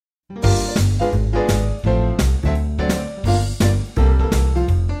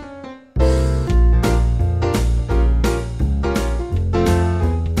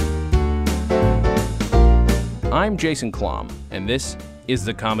I'm Jason Klom, and this is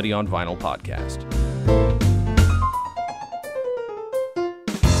the Comedy on Vinyl podcast.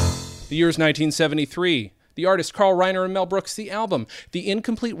 The year is 1973. The artist Carl Reiner and Mel Brooks, the album, The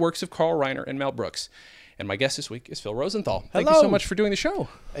Incomplete Works of Carl Reiner and Mel Brooks. And my guest this week is Phil Rosenthal. Thank you so much for doing the show.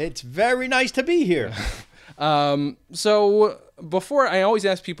 It's very nice to be here. So before, I always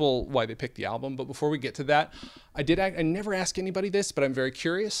ask people why they picked the album, but before we get to that, I never ask anybody this, but I'm very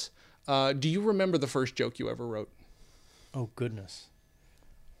curious. Do you remember the first joke you ever wrote? Oh, goodness.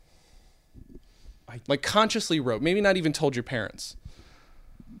 Like consciously wrote, maybe not even told your parents.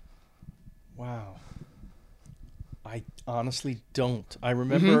 Wow. I honestly don't. I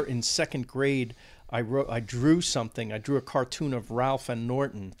remember in second grade, I drew something. I drew a cartoon of Ralph and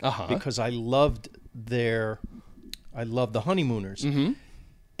Norton because I loved the Honeymooners. Mm-hmm.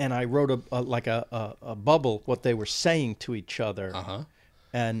 And I wrote a bubble, what they were saying to each other.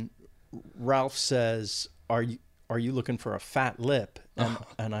 And Ralph says, are you looking for a fat lip?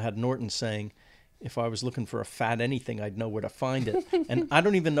 And I had Norton saying, if I was looking for a fat anything, I'd know where to find it. And I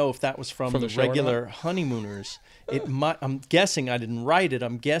don't even know if that was from the regular Honeymooners. I'm guessing, I didn't write it,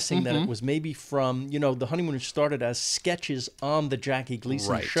 I'm guessing that it was maybe from, the Honeymooners started as sketches on the Jackie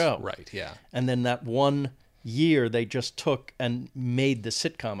Gleason show. Right, yeah. And then that one year they just took and made the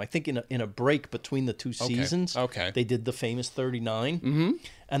sitcom. I think in a break between the two seasons, they did the famous 39.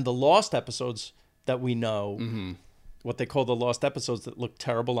 And the lost episodes that we know, what they call the lost episodes that look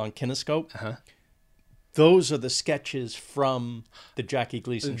terrible on Kinescope, those are the sketches from the Jackie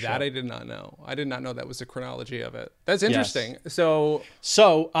Gleason show. That I did not know. I did not know that was the chronology of it. That's interesting. Yes.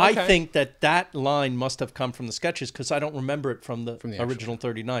 So I think that line must have come from the sketches because I don't remember it from the original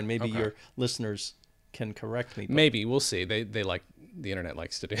 39. Maybe your listeners can correct me. Maybe. We'll see. They like, the internet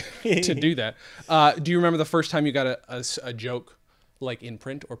likes to do that. Do you remember the first time you got a joke like in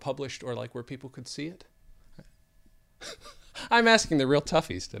print or published or like where people could see it? I'm asking the real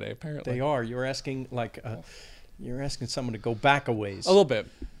toughies today, apparently. They are. You're asking someone to go back a ways. A little bit.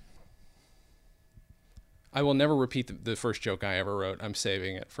 I will never repeat the first joke I ever wrote. I'm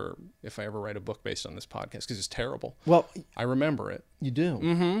saving it for if I ever write a book based on this podcast because it's terrible. Well, I remember it. You do?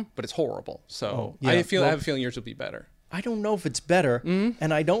 Mm-hmm. But it's horrible. So I have a feeling yours will be better. I don't know if it's better.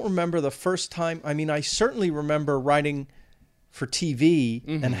 And I don't remember the first time. I mean, I certainly remember writing for TV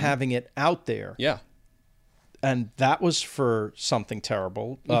and having it out there. Yeah. And that was for something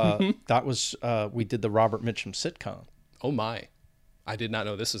terrible. That was, we did the Robert Mitchum sitcom. Oh my. I did not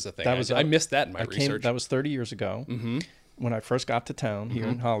know this was a thing. I missed that in my research. That was 30 years ago when I first got to town here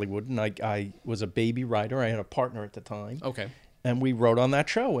in Hollywood. And I was a baby writer. I had a partner at the time. Okay. And we wrote on that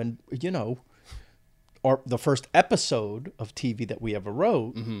show. And, the first episode of TV that we ever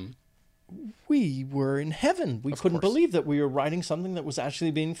wrote, we were in heaven. We couldn't believe that we were writing something that was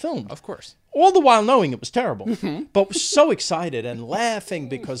actually being filmed. Of course. All the while knowing it was terrible. But we're so excited and laughing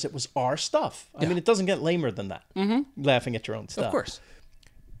because it was our stuff. I mean, it doesn't get lamer than that, laughing at your own stuff. Of course.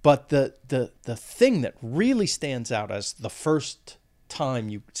 But the thing that really stands out as the first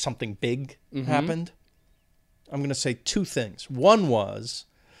time something big happened, I'm going to say two things. One was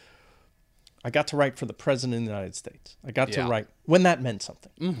I got to write for the President of the United States. I got to write when that meant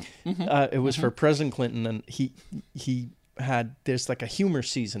something. It was for President Clinton, and there's like a humor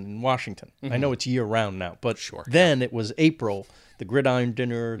season in Washington. I know it's year round now, but then it was April, the Gridiron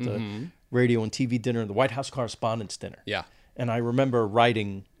Dinner, the radio and TV dinner, the White House Correspondents' Dinner. Yeah. And I remember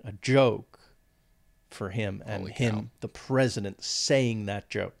writing a joke for him and the president, saying that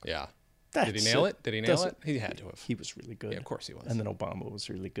joke. Yeah. Did he nail it? He had to have. He was really good. Yeah, of course he was. And then Obama was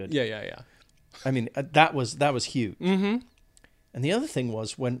really good. Yeah. I mean, that was huge. And the other thing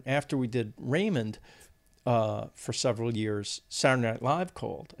was after we did Raymond for several years, Saturday Night Live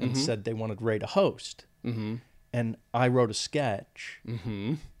called and said they wanted Ray to host. And I wrote a sketch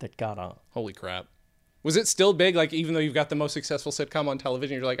that got on. Holy crap. Was it still big? Like, even though you've got the most successful sitcom on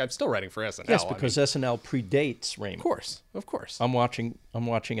television, you're like, I'm still writing for SNL. Yes, because SNL predates Raymond. Of course. I'm watching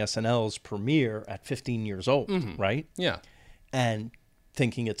SNL's premiere at 15 years old, right? Yeah. And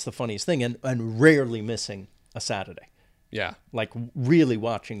thinking it's the funniest thing and rarely missing a Saturday. Yeah. Like really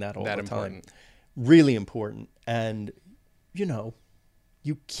watching that all the time. Really important. And,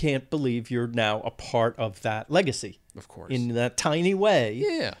 you can't believe you're now a part of that legacy. Of course. In that tiny way.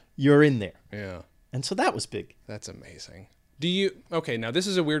 Yeah. You're in there. Yeah. And so that was big. That's amazing. Okay, now this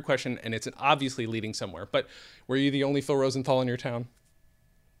is a weird question, and it's obviously leading somewhere, but were you the only Phil Rosenthal in your town?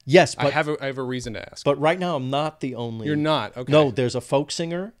 Yes, I but have a reason to ask. but right now I'm not the only. You're not. Okay. No, there's a folk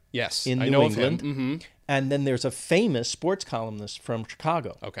singer. Yes, in I New know England, of him. Mm-hmm. and then there's a famous sports columnist from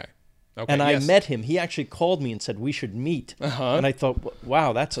Chicago. Okay. Okay. And I yes. met him. He actually called me and said we should meet. And I thought,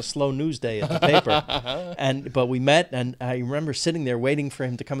 wow, that's a slow news day at the paper. But we met, and I remember sitting there waiting for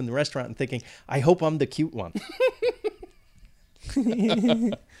him to come in the restaurant and thinking, I hope I'm the cute one.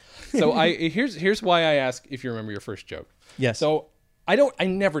 So here's why I ask if you remember your first joke. Yes. So I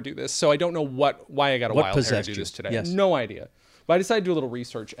never do this, so I don't know why I got a wild hair to do this today. Yes. No idea. But I decided to do a little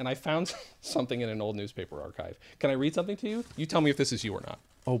research, and I found something in an old newspaper archive. Can I read something to you? You tell me if this is you or not.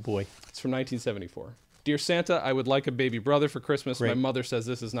 Oh, boy. It's from 1974. Dear Santa, I would like a baby brother for Christmas. Great. My mother says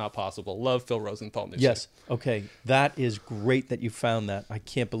this is not possible. Love, Phil Rosenthal. News Yes. Okay. That is great that you found that. I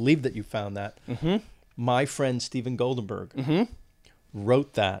can't believe that you found that. Mm-hmm. My friend Stephen Goldenberg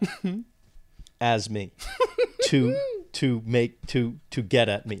wrote that as me to get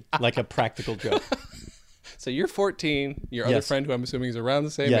at me like a practical joke. So you're 14. Your other friend, who I'm assuming is around the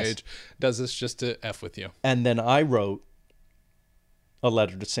same age, does this just to F with you. And then I wrote a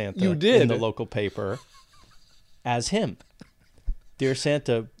letter to Santa You did? in the local paper as him. Dear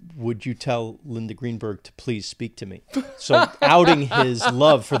Santa, would you tell Linda Greenberg to please speak to me? So outing his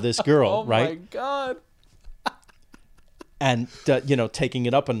love for this girl, right? Oh, my God. And, taking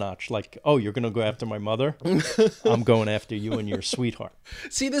it up a notch, like, oh, you're going to go after my mother? I'm going after you and your sweetheart.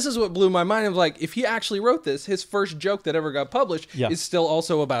 See, this is what blew my mind. I'm like, if he actually wrote this, his first joke that ever got published is still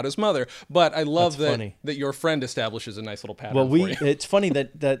also about his mother. But I love that your friend establishes a nice little pattern for you. It's funny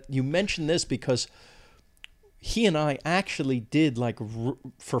that you mentioned this because he and I actually did, like,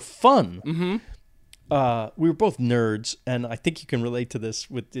 for fun. Mm-hmm. We were both nerds, and I think you can relate to this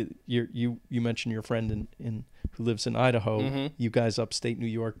with you mentioned your friend who lives in Idaho, mm-hmm. you guys upstate New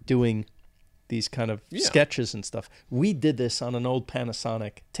York doing these kind of sketches and stuff. We did this on an old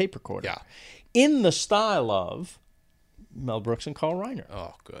Panasonic tape recorder in the style of Mel Brooks and Carl Reiner.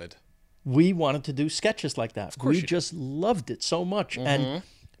 Oh, good. We wanted to do sketches like that. Of course we just loved it so much. Mm-hmm.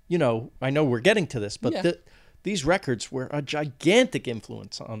 And, I know we're getting to this, but these records were a gigantic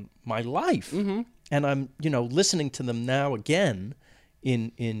influence on my life. Mm-hmm. And I'm, listening to them now again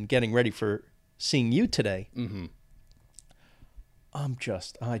in getting ready for seeing you today. Mm-hmm. I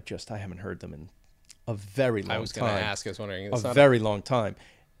haven't heard them in a very long time. I was going to ask. I was wondering. A very long time.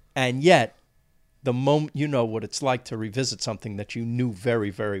 And yet, the moment you know what it's like to revisit something that you knew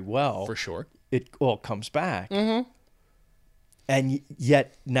very, very well. For sure. It all comes back. Mm-hmm. And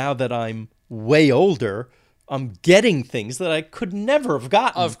yet, now that I'm way older, I'm getting things that I could never have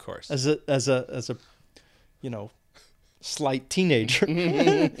gotten. Of course. As a slight teenager.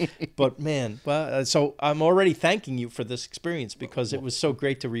 But man, so I'm already thanking you for this experience because it was so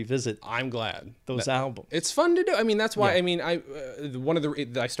great to revisit. I'm glad those albums. It's fun to do. I mean, that's why. I mean, I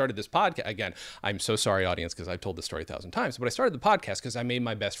started this podcast again. I'm so sorry, audience, because I've told this story 1,000 times. But I started the podcast because I made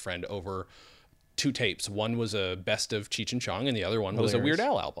my best friend over 2 tapes. One was a best of Cheech and Chong, and the other one was a Weird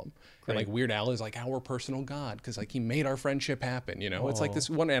Al album. Great. And like Weird Al is like our personal god because like he made our friendship happen. It's like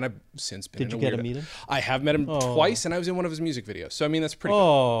this one, and I've since been. Did you get to meet him? I have met him twice, and I was in one of his music videos. So I mean, that's pretty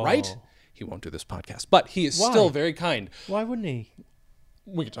good, right? He won't do this podcast, but he is still very kind. Why wouldn't he?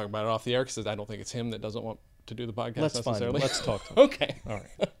 We can talk about it off the air because I don't think it's him that doesn't want to do the podcast necessarily. Let's talk to him. Okay. All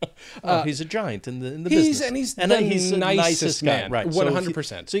right. He's a giant in the business. And he's the nicest man. Right.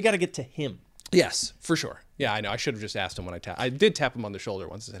 100%. So you got to get to him. Yes, for sure. Yeah, I know. I should have just asked him when I did tap him on the shoulder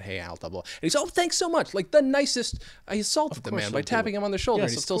once. I said, "Hey, Al, double." And he's, "Oh, thanks so much." Like the nicest. I assaulted the man by tapping him on the shoulder, and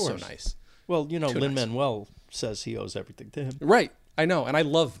he's still so nice. Well, Lin-Manuel says he owes everything to him. Right. I know, and I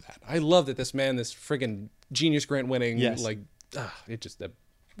love that. I love that this man, this friggin' Genius Grant winning,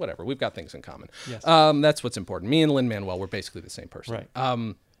 whatever. We've got things in common. Yes. That's what's important. Me and Lin-Manuel, we're basically the same person.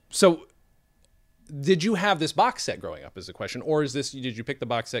 Right. So did you have this box set growing up is the question, or did you pick the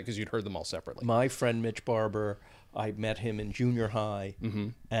box set because you'd heard them all separately? My friend Mitch Barber, I met him in junior high, mm-hmm.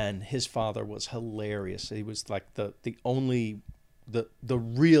 and his father was hilarious. He was like the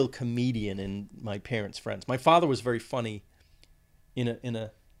real comedian in my parents' friends. My father was very funny in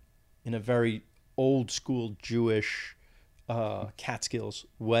a very old school Jewish Catskills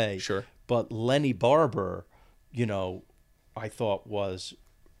way. Sure. But Lenny Barber, I thought was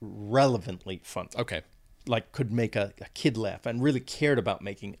relevantly funny. Okay. Like could make a kid laugh and really cared about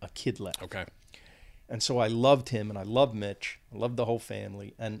making a kid laugh. Okay. And so I loved him and I loved Mitch. I loved the whole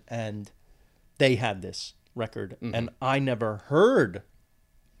family. And they had this record. Mm-hmm. And I never heard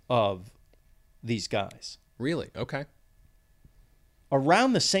of these guys. Really? Okay.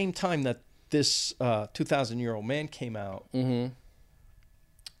 Around the same time that this 2,000-Year-Old Man came out, mm-hmm.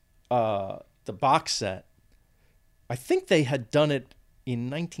 The box set, I think they had done it in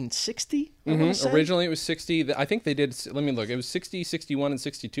 1960. I wanna say. Originally, it was 60. I think they did. Let me look. It was 60, 61, and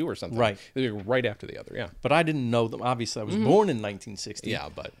 62 or something. Right. They were right after the other. Yeah. But I didn't know them. Obviously, I was born in 1960. Yeah,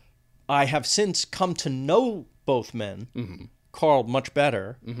 but I have since come to know both men, Carl much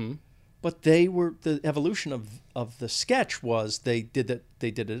better, but they were the evolution of the sketch was they did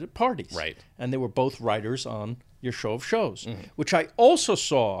it at parties, Right. And they were both writers on Your Show of Shows, which I also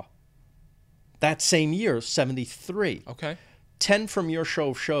saw that same year, 73. Okay. 10 from Your Show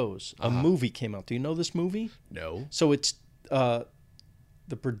of Shows, a movie came out. Do you know this movie? No. So it's the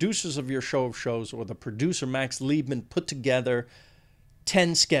producers of Your Show of Shows, or the producer Max Liebman, put together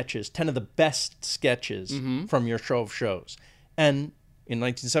 10 sketches, 10 of the best sketches from Your Show of Shows. And in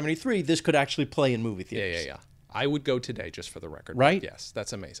 1973, this could actually play in movie theaters. Yeah. I would go today, just for the record. Right? Yes,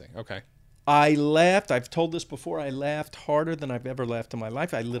 that's amazing. Okay. I laughed. I've told this before. I laughed harder than I've ever laughed in my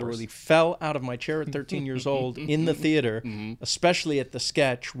life. I literally fell out of my chair at 13 years old in the theater, especially at the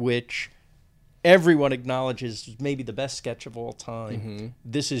sketch, which everyone acknowledges is maybe the best sketch of all time.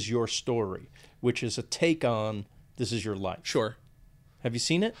 This Is Your Story, which is a take on This Is Your Life. Sure. Have you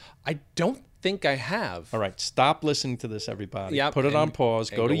seen it? I don't think I have. All right, stop listening to this, everybody. Yep, Put it on pause.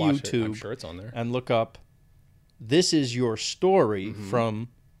 Go to watch it. YouTube. I'm sure it's on there. And look up This Is Your Story from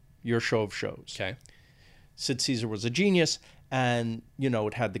Your Show of Shows. Okay. Sid Caesar was a genius, and,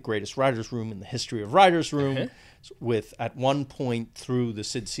 it had the greatest writer's room in the history of writer's room, with, at one point through the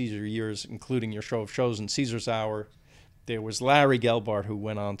Sid Caesar years, including Your Show of Shows and Caesar's Hour, there was Larry Gelbart, who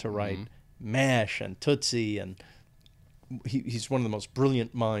went on to write MASH and Tootsie, and he's one of the most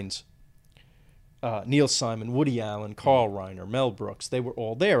brilliant minds. Neil Simon, Woody Allen, Carl Reiner, Mel Brooks, they were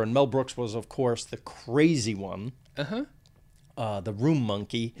all there. And Mel Brooks was, of course, the crazy one, the room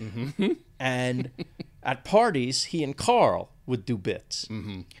monkey. And at parties, he and Carl would do bits.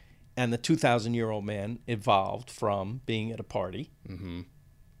 And the 2,000-year-old man evolved from being at a party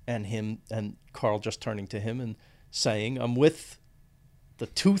and Carl just turning to him and saying, "I'm with the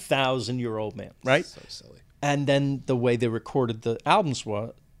 2,000-year-old man," right? So silly. And then the way they recorded the albums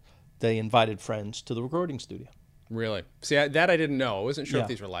was they invited friends to the recording studio. Really? See, that I didn't know. I wasn't sure Yeah. if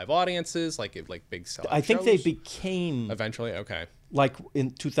these were live audiences, like big sellout I think shows. they became, Eventually, okay. like in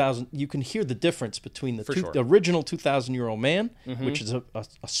 2000, you can hear the difference between sure. the original 2,000-year-old man, which is a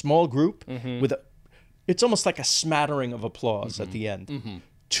small group, with it's almost like a smattering of applause at the end,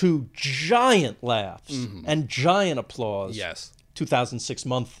 to giant laughs and giant applause. Yes.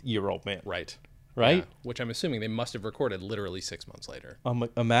 2006-year-old man. Right. Right? Yeah. Which I'm assuming they must have recorded literally 6 months later. I'm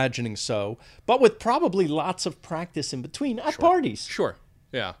imagining so, but with probably lots of practice in between at parties. Sure.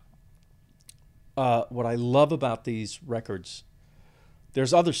 Yeah. What I love about these records,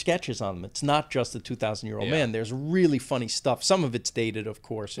 there's other sketches on them. It's not just the 2,000-year-old man. There's really funny stuff. Some of it's dated, of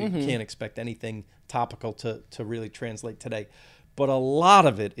course, so you can't expect anything topical to really translate today. But a lot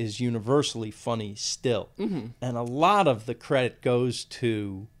of it is universally funny still. And a lot of the credit goes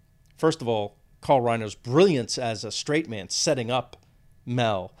to, first of all, Carl Reiner's brilliance as a straight man setting up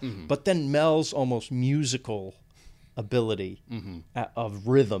Mel, but then Mel's almost musical ability of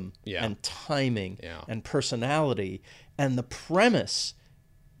rhythm and timing and personality. And the premise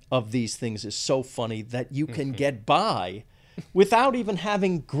of these things is so funny that you can get by without even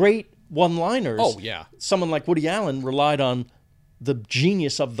having great one-liners. Oh, yeah. Someone like Woody Allen relied on the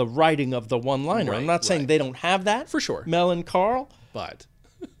genius of the writing of the one-liner. I'm not saying they don't have that. For sure. Mel and Carl.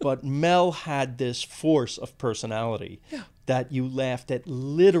 But Mel had this force of personality that you laughed at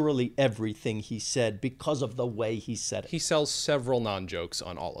literally everything he said because of the way he said it. he sells several non-jokes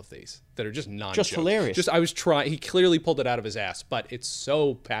on all of these that are just non-jokes. Just hilarious. I was trying. He clearly pulled it out of his ass, but it's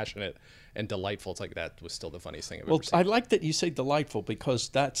so passionate and delightful. It's like that was still the funniest thing I've ever seen. I like that you say delightful, because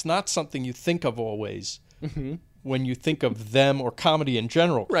that's not something you think of always when you think of them or comedy in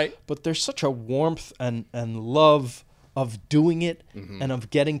general. Right. But there's such a warmth and love of doing it and of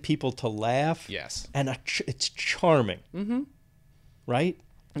getting people to laugh. Yes. And it's charming. Right?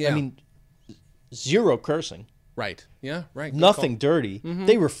 Yeah. I mean, zero cursing. Right. Yeah. Right. Good Nothing call. dirty.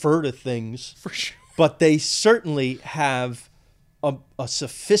 They refer to things, For sure. but they certainly have a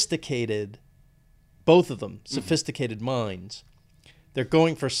sophisticated, both of them, sophisticated minds. They're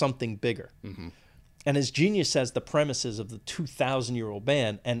going for something bigger. And as genius as the premises of the 2,000-year-old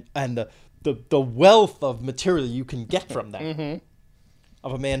man and the wealth of material you can get from that,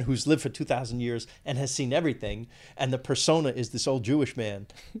 of a man who's lived for 2,000 years and has seen everything, and the persona is this old Jewish man,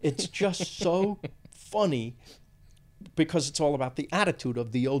 it's just so funny, because it's all about the attitude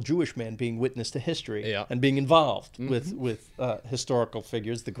of the old Jewish man being witness to history and being involved with historical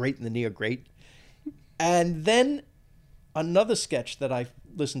figures, the great and the near great. And then another sketch that I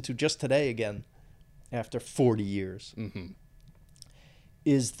listened to just today again, after 40 years,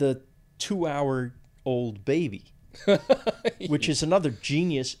 is the 2-hour-old baby, which is another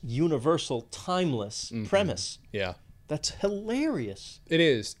genius, universal, timeless premise. Yeah. That's hilarious. It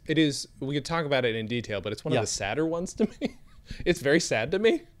is. It is. We could talk about it in detail, but it's one of the sadder ones to me. It's very sad to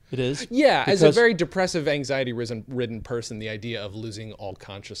me. It is? Yeah. As a very depressive, anxiety-ridden person, the idea of losing all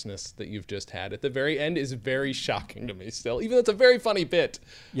consciousness that you've just had at the very end is very shocking to me still. Even though it's a very funny bit.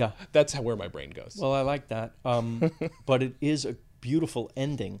 Yeah. That's where my brain goes. Well, I like that. But it is a beautiful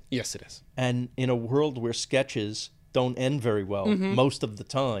ending. Yes, it is. And in a world where sketches don't end very well most of the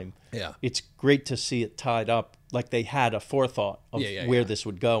time, it's great to see it tied up like they had a forethought of where this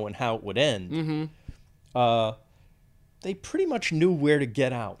would go and how it would end. They pretty much knew where to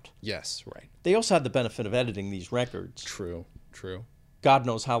get out. Yes, right. They also had the benefit of editing these records. True. God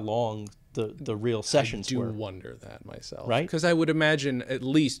knows how long the real sessions were. I do wonder that myself. Right? Because I would imagine at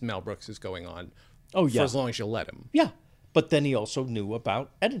least Mel Brooks is going on for as long as you'll let him. Yeah. But then he also knew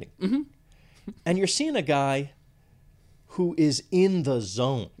about editing. And you're seeing a guy who is in the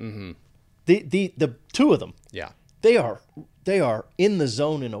zone. The two of them. Yeah. They are in the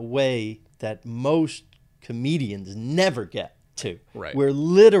zone in a way that most comedians never get to. Right. Where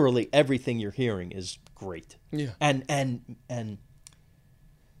literally everything you're hearing is great. Yeah. And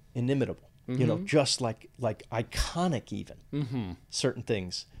inimitable. You know, just like iconic even. Certain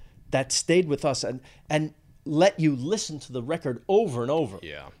things that stayed with us and let you listen to the record over and over.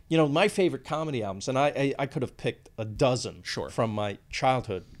 Yeah. You know, my favorite comedy albums, and I could have picked a dozen from my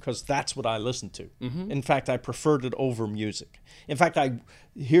childhood because that's what I listened to. In fact, I preferred it over music. In fact,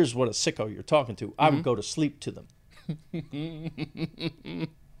 here's what a sicko you're talking to. I would go to sleep to them.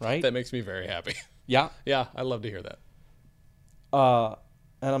 Right? That makes me very happy. Yeah. Yeah, I love to hear that.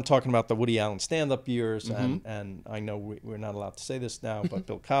 And I'm talking about the Woody Allen stand-up years, and I know we're not allowed to say this now, but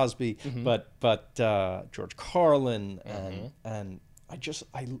Bill Cosby, but George Carlin, and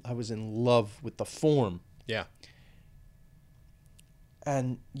I was in love with the form. Yeah.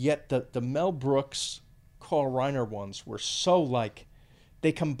 And yet the Mel Brooks, Carl Reiner ones were so like,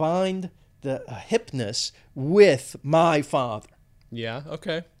 they combined the hipness with my father. Yeah,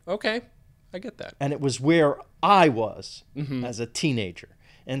 okay. I get that. And it was where I was as a teenager.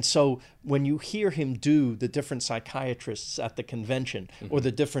 And so when you hear him do the different psychiatrists at the convention or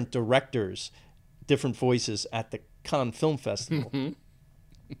the different directors, different voices at the Cannes Film Festival,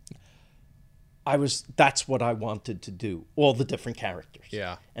 that's what I wanted to do, all the different characters.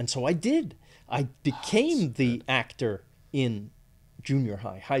 Yeah. And so I did. I became the actor in junior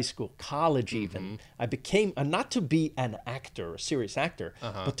high, high school, college even. I became, not to be an actor, a serious actor,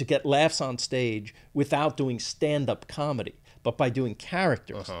 but to get laughs on stage without doing stand-up comedy, but by doing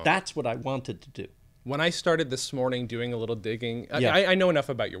characters. That's what I wanted to do. When I started this morning doing a little digging, I know enough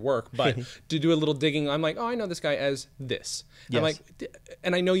about your work, but to do a little digging, I'm like, oh, I know this guy as this. Yes. I'm like,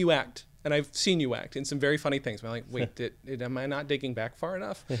 and I know you act. And I've seen you act in some very funny things. I'm like, wait, am I not digging back far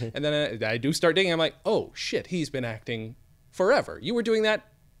enough? And then I do start digging. I'm like, oh, shit, he's been acting forever. You were doing that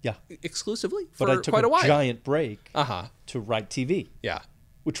exclusively for quite a while. But I took a giant break to write TV. Yeah.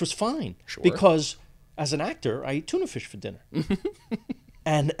 Which was fine. Sure. Because as an actor, I eat tuna fish for dinner.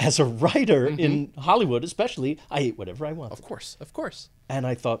 And as a writer in Hollywood especially, I ate whatever I wanted. Of course. And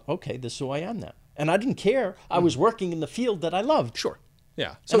I thought, okay, this is who I am now. And I didn't care. I was working in the field that I loved. Sure.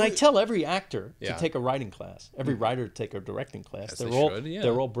 Yeah. So I tell every actor to take a writing class, every writer to take a directing class. They're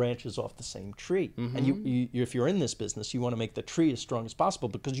all branches off the same tree. And you, if you're in this business, you want to make the tree as strong as possible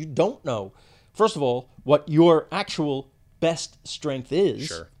because you don't know, first of all, what your actual best strength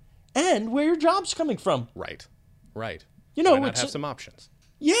is, and where your job's coming from. Right. You know, why not have some options?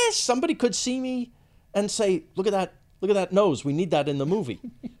 Yes, somebody could see me and say, "Look at that nose. We need that in the movie."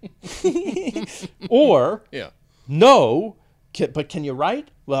 Or, no. But can you write?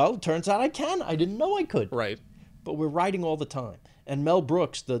 Well, it turns out I can. I didn't know I could. Right. But we're writing all the time. And Mel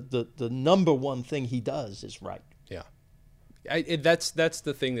Brooks, the number one thing he does is write. Yeah. That's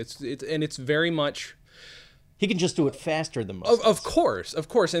the thing. It's very much... He can just do it faster than most. Of course.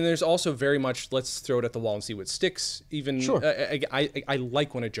 And there's also very much, let's throw it at the wall and see what sticks. Even I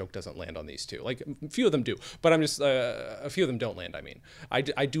like when a joke doesn't land on these two. Like, a few of them do. But I'm just, a few of them don't land, I mean. I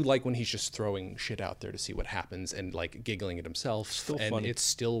do like when he's just throwing shit out there to see what happens and, like, giggling at himself. Still and funny. It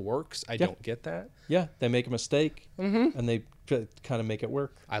still works. I don't get that. Yeah, they make a mistake, and they kind of make it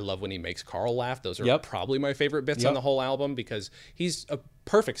work. I love when he makes Carl laugh. Those are probably my favorite bits on the whole album because he's a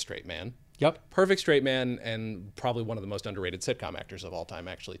perfect straight man. Perfect straight man, and probably one of the most underrated sitcom actors of all time,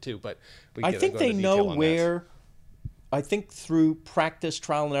 actually, too. But I think they know where. I think through practice,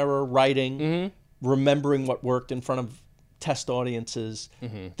 trial and error, writing, remembering what worked in front of test audiences,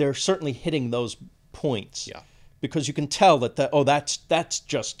 they're certainly hitting those points. Yeah. because you can tell that's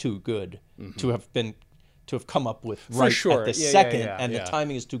just too good to have come up with right sure. at the Yeah, second, yeah, and yeah. the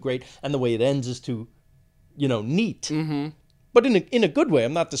timing is too great, and the way it ends is too, neat. But in a good way.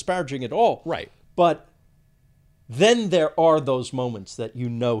 I'm not disparaging at all. Right. But then there are those moments that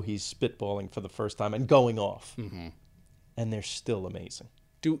he's spitballing for the first time and going off, and they're still amazing.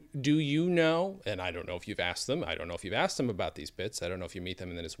 Do you know, and I don't know if you've asked them, I don't know if you've asked them about these bits, I don't know if you meet them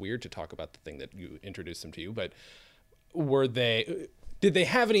and then it's weird to talk about the thing that you introduced them to you, but did they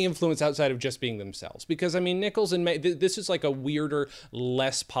have any influence outside of just being themselves? Because, I mean, Nichols and May, this is like a weirder,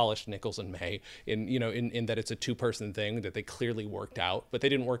 less polished Nichols and May in that it's a two-person thing that they clearly worked out, but they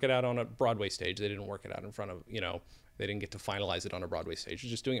didn't work it out on a Broadway stage. They didn't work it out in front of, they didn't get to finalize it on a Broadway stage. They're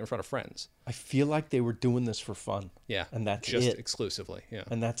just doing it in front of friends. I feel like they were doing this for fun. Yeah. And that's just it. Exclusively. Yeah.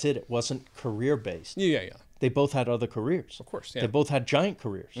 And that's it. It wasn't career-based. Yeah. They both had other careers. Of course, yeah. They both had giant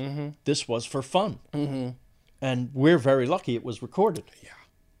careers. This was for fun. And we're very lucky it was recorded.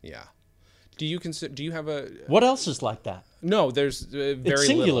 Yeah. Do you have a... What else is like that? No, there's very little. It's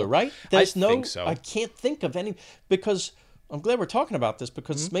singular, right? I think so. I can't think of any, because I'm glad we're talking about this,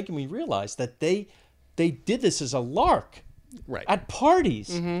 because it's making me realize that they did this as a lark. Right. At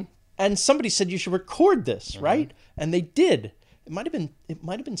parties. And somebody said you should record this, right? And they did. It might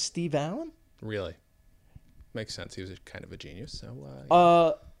have been Steve Allen. Really? Makes sense. He was kind of a genius.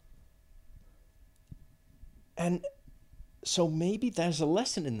 So and so maybe there's a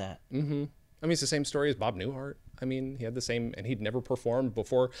lesson in that. I mean, it's the same story as Bob Newhart. I mean, he had the same, and he'd never performed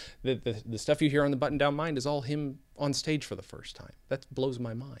before. The stuff you hear on the Button Down Mind is all him on stage for the first time. That blows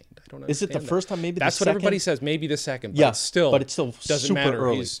my mind. I don't understand. Is it the first time? Maybe that's the what second? everybody says. Maybe the second. But but it's still doesn't super matter.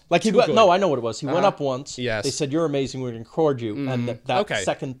 early. He's like he too went. good. No, I know what it was. He went up once. Yes. They said, "You're amazing. We're going to record you." And that Okay.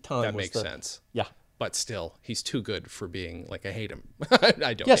 second time that was makes sense. Yeah. But still, he's too good for being like, I hate him.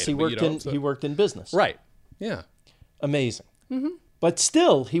 I don't. Yes, hate he him, worked but you don't, he worked in business. Right. Yeah. Amazing. But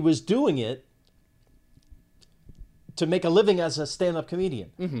still, he was doing it to make a living as a stand-up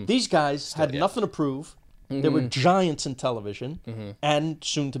comedian. These guys had nothing to prove. They were giants in television and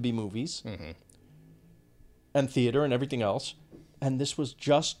soon to be movies and theater and everything else. And this was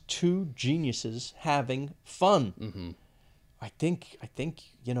just two geniuses having fun. I think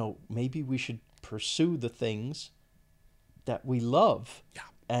maybe we should pursue the things that we love. Yeah.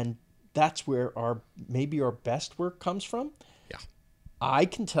 And that's where maybe our best work comes from. Yeah. I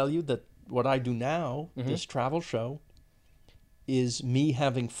can tell you that what I do now, this travel show, is me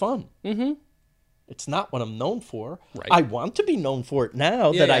having fun. It's not what I'm known for. Right. I want to be known for it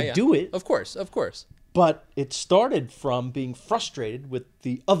now that I do it. Of course. But it started from being frustrated with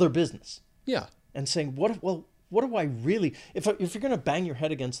the other business. Yeah. And saying, what do I really... If you're going to bang your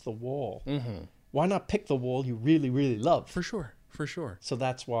head against the wall, why not pick the wall you really, really love? For sure. So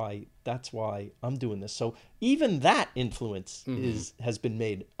that's why I'm doing this. So even that influence has been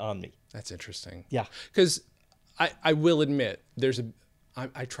made on me. That's interesting. Yeah. Because I will admit,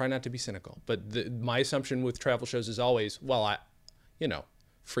 I try not to be cynical, but my assumption with travel shows is always,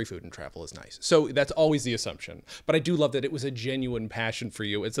 free food and travel is nice. So that's always the assumption. But I do love that it was a genuine passion for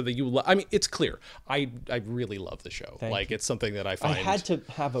you. It's something you I mean, it's clear. I really love the show. Thank you. It's something that I find... I had to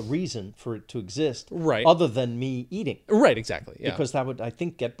have a reason for it to exist, right, other than me eating. Right, exactly. Yeah. Because that would, I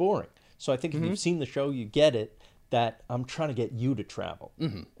think, get boring. So I think if you've seen the show, you get it, that I'm trying to get you to travel.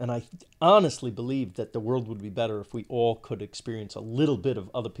 And I honestly believe that the world would be better if we all could experience a little bit of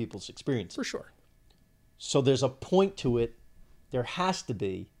other people's experience. For sure. So there's a point to it. There has to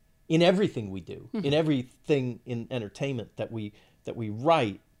be, in everything we do, in everything in entertainment that we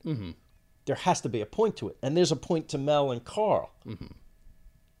write, there has to be a point to it. And there's a point to Mel and Carl.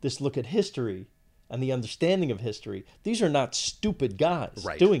 This look at history and the understanding of history. These are not stupid guys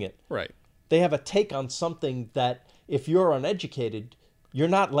doing it. Right. They have a take on something that, if you're uneducated, you're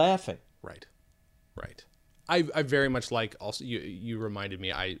not laughing. Right. I very much like, also, you reminded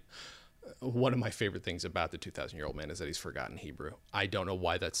me, one of my favorite things about the 2,000-Year-Old Man is that he's forgotten Hebrew. I don't know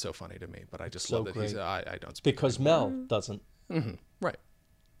why that's so funny to me, but I just love that great. I don't speak Because anymore. Mel doesn't. Right.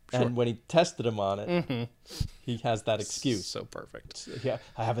 And when he tested him on it, he has that excuse. So perfect. Yeah,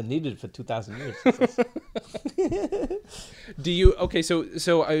 I haven't needed it for 2,000 years. Do you... Okay, so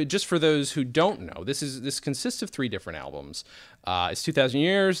just for those who don't know, this consists of 3 different albums. It's 2,000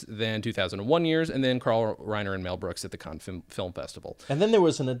 Years, then 2001 Years, and then Carl Reiner and Mel Brooks at the Cannes Film Festival. And then there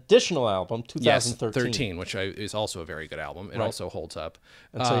was an additional album, 2013. Yes, 13, which is also a very good album. It also holds up.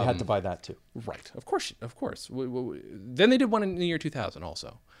 And so you had to buy that too. Right, of course. Then they did one in the year 2000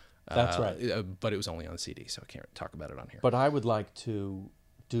 also. That's right. But it was only on CD, so I can't talk about it on here. But I would like to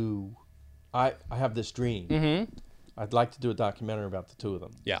do... I have this dream. I'd like to do a documentary about the two of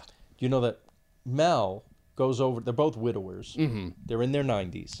them. Yeah. Do you know that Mel goes over. They're both widowers. Mm-hmm. They're in their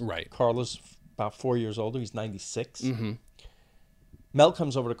 90s. Right. Carl is about 4 years older. He's 96. Mm-hmm. Mel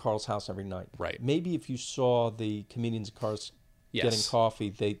comes over to Carl's house every night. Right. Maybe if you saw the Comedians in Cars Yes. getting coffee,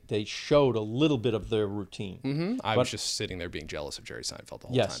 they showed a little bit of their routine. Mm-hmm. I was just sitting there being jealous of Jerry Seinfeld the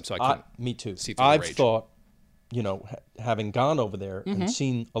whole time. So I couldn't me too. see through I've the rage. thought, having gone over there and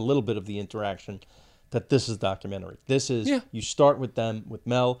seen a little bit of the interaction, that this is documentary. This is, you start with them, with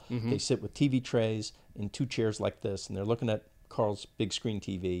Mel, they sit with TV trays in 2 chairs like this, and they're looking at Carl's big screen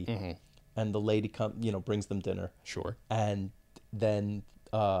TV, and the lady brings them dinner. Sure. And then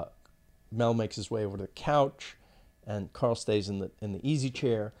Mel makes his way over to the couch, and Carl stays in the easy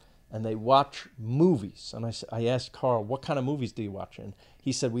chair, and they watch movies. And I asked Carl, what kind of movies do you watch? And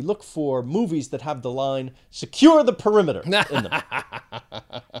he said, we look for movies that have the line, secure the perimeter, in them.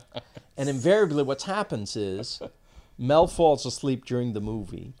 And invariably what happens is Mel falls asleep during the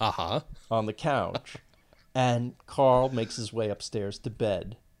movie on the couch, and Carl makes his way upstairs to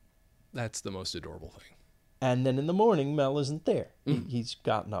bed. That's the most adorable thing. And then in the morning, Mel isn't there. He's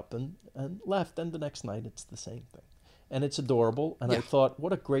gotten up and left, and the next night it's the same thing. And it's adorable, and I thought,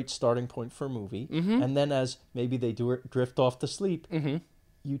 what a great starting point for a movie. And then as maybe they drift off to sleep,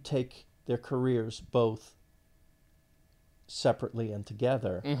 you take their careers both separately and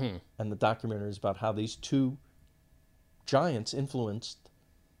together, and the documentary is about how these 2 giants influenced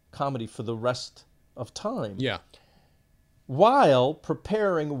comedy for the rest of time. Yeah. While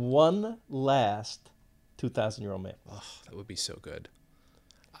preparing one last 2,000-Year-Old Man. Oh, that would be so good.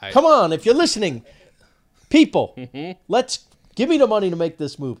 Come on, if you're listening, people, let's give me the money to make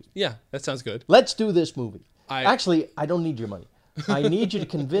this movie. Yeah, that sounds good. Let's do this movie. Actually, I don't need your money. I need you to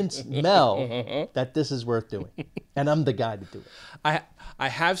convince Mel that this is worth doing, and I'm the guy to do it. I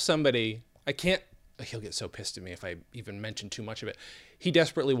have somebody. I can't. He'll get so pissed at me if I even mention too much of it. He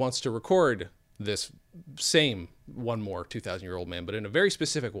desperately wants to record this same one more 2,000-Year-Old Man, but in a very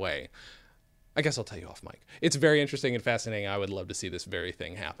specific way. I guess I'll tell you off mic. It's very interesting and fascinating. I would love to see this very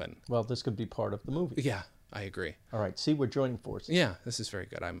thing happen. Well, this could be part of the movie. Yeah, I agree. All right, see, we're joining forces. Yeah, this is very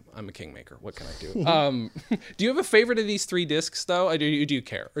good. I'm a kingmaker. What can I do? Do you have a favorite of these 3 discs, though? Do you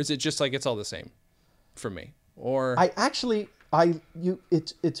care? Or is it just like it's all the same for me? Or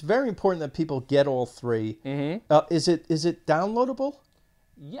it's very important that people get all 3. Is it downloadable?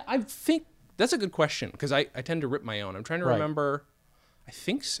 Yeah, I think that's a good question, because I tend to rip my own. I'm trying to remember. I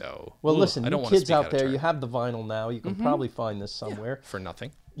think so. Well, listen, you kids out there, you have the vinyl now. You can probably find this somewhere. For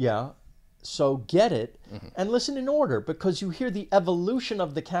nothing. Yeah. So get it and listen in order, because you hear the evolution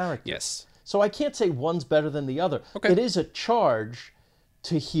of the characters. Yes. So I can't say one's better than the other. Okay. It is a charge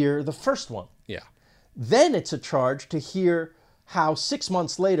to hear the first one. Yeah. Then it's a charge to hear how 6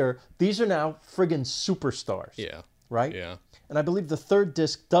 months later, these are now friggin' superstars. Yeah. Right? Yeah. And I believe the 3rd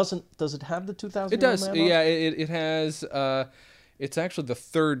disc does it have the 2,000? It does. Yeah, it has... it's actually the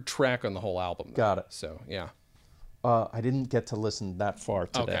 3rd track on the whole album. Got it. So, yeah. I didn't get to listen that far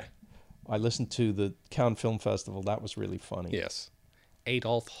today. Okay. I listened to the Cannes Film Festival. That was really funny. Yes.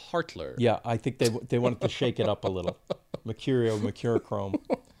 Adolf Hartler. Yeah, I think they wanted to shake it up a little. Mercurochrome.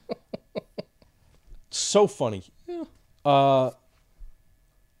 So funny. Yeah.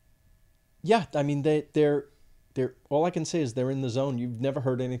 Yeah, I mean, they're all I can say is they're in the zone. You've never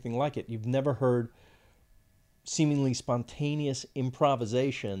heard anything like it. You've never heard seemingly spontaneous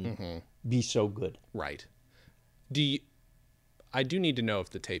improvisation be so good. Right. I do need to know if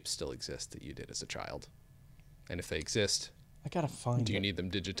the tapes still exist that you did as a child. And if they exist, I gotta find do you it. need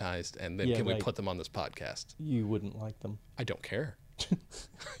them digitized? And then can we put them on this podcast? You wouldn't like them. I don't care.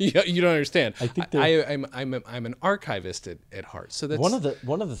 you don't understand. I think I'm an archivist at heart. So that's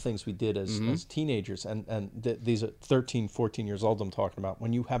one of the things we did as teenagers, and these are 13, 14 years old I'm talking about,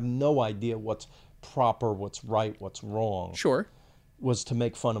 when you have no idea what's proper, what's right, what's wrong. Sure. Was to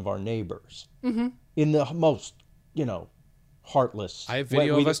make fun of our neighbors in the most, heartless. I have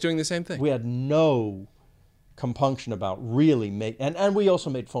video of us doing the same thing. We had no compunction about really and we also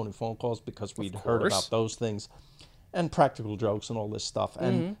made phony phone calls because we'd heard about those things, and practical jokes and all this stuff,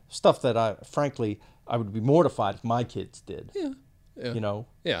 and stuff that I would be mortified if my kids did. Yeah.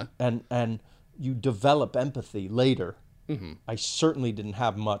 Yeah. And you develop empathy later. I certainly didn't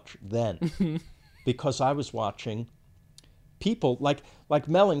have much then because I was watching people like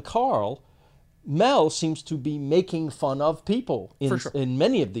Mel and Carl. Mel seems to be making fun of people in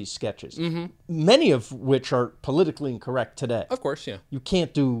many of these sketches, many of which are politically incorrect today. Of course, yeah. You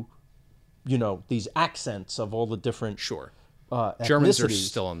can't do, these accents of all the different Germans ethnicities. are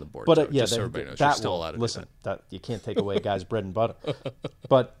still on the board, but so just so everybody knows, you're still allowed to do that. That you can't take away a guy's bread and butter.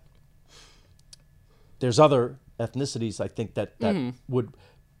 But there's other ethnicities, I think, that would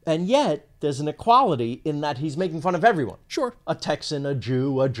And yet, there's an equality in that he's making fun of everyone. Sure. A Texan, a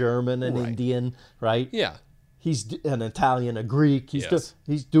Jew, a German, an Indian, right? Yeah. He's an Italian, a Greek.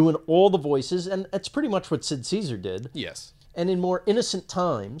 He's doing all the voices, and it's pretty much what Sid Caesar did. Yes. And in more innocent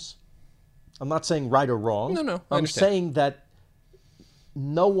times, I'm not saying right or wrong. No, I'm saying that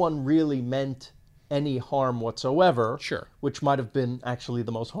no one really meant any harm whatsoever. Sure. Which might have been actually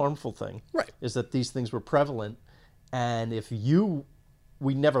the most harmful thing. Right. Is that these things were prevalent, and if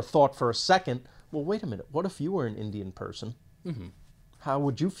we never thought for a second, well, wait a minute, what if you were an Indian person? Mm-hmm. How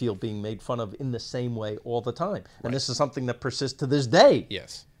would you feel being made fun of in the same way all the time? And this is something that persists to this day.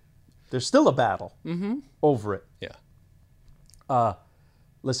 Yes. There's still a battle over it. Yeah.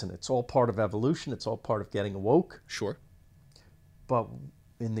 Listen, it's all part of evolution. It's all part of getting woke. Sure. But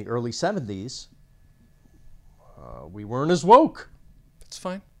in the early 70s, we weren't as woke. That's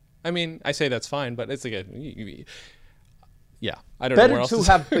fine. I mean, I say that's fine, but it's like yeah, I don't know Better where else to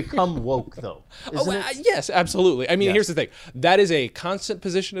have become woke, though. Isn't it? Yes, absolutely. I mean, Yes. here's the thing. That is a constant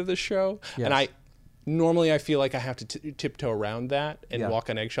position of this show, and I feel like I have to tiptoe around that and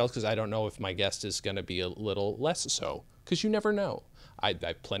walk on eggshells because I don't know if my guest is going to be a little less so, because you never know. I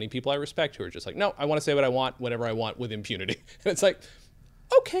have plenty of people I respect who are just like, no, I want to say what I want, whenever I want, with impunity. And it's like,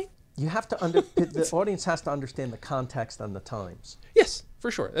 okay. You have to the audience has to understand the context and the times. Yes,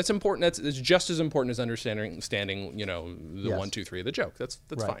 for sure. That's important. That's just as important as understanding, the 1, 2, 3 of the joke. That's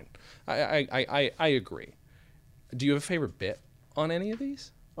Right. fine. I agree. Do you have a favorite bit on any of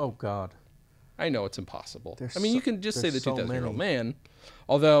these? Oh, God. I know it's impossible. There's you can just say the so 2,000-year-old many. man.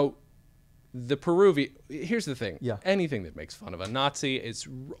 Although, the Peruvian... Here's the thing. Yeah. Anything that makes fun of a Nazi is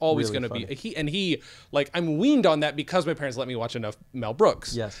always Really going to funny. be... He, I'm weaned on that because my parents let me watch enough Mel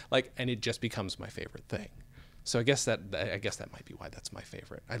Brooks. Yes. And it just becomes my favorite thing. So I guess that might be why that's my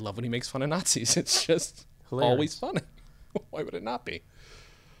favorite. I love when he makes fun of Nazis. It's just Hilarious. always funny. Why would it not be?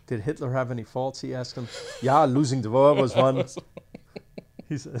 Did Hitler have any faults? He asked him. Yeah, losing the war was one.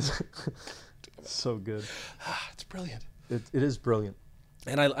 He says, so good. It's brilliant. It is brilliant.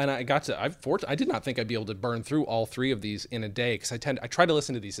 And I did not think I'd be able to burn through all 3 of these in a day because I try to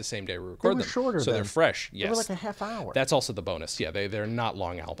listen to these the same day we record them. shorter so then. they're fresh. Yes, They were like a half hour. That's also the bonus. Yeah, they're not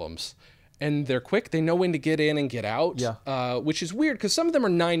long albums, and they're quick. They know when to get in and get out. Yeah. Which is weird because some of them are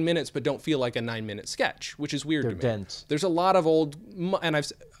 9 minutes but don't feel like a 9-minute sketch, which is weird to me. They're dense. There's a lot of old, and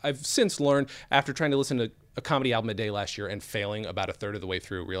I've since learned after trying to listen to a comedy album a day last year and failing about a third of the way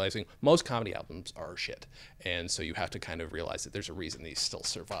through, realizing most comedy albums are shit. And so you have to kind of realize that there's a reason these still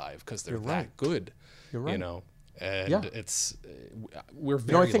survive because they're that good. You're right. And it's, we're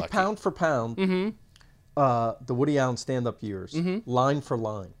very I think lucky. pound for pound, the Woody Allen stand-up years, line for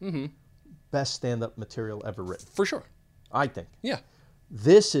line, best stand-up material ever written. For sure. I think. Yeah.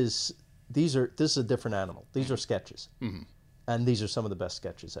 This is a different animal. These are sketches. And these are some of the best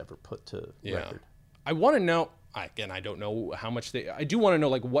sketches ever put to record. I want to know, again, I don't know how much I do want to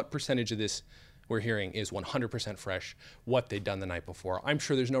know what percentage of this we're hearing is 100% fresh, what they'd done the night before. I'm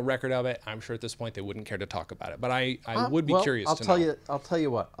sure there's no record of it. I'm sure at this point they wouldn't care to talk about it, but I would be curious to know. I'll tell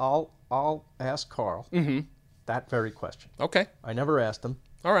you what, I'll ask Carl that very question. Okay. I never asked him.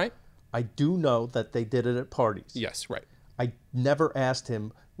 All right. I do know that they did it at parties. Yes, right. I never asked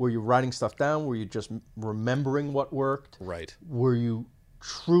him, were you writing stuff down? Were you just remembering what worked? Right. Were you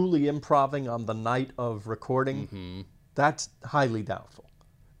truly improving on the night of recording? That's highly doubtful.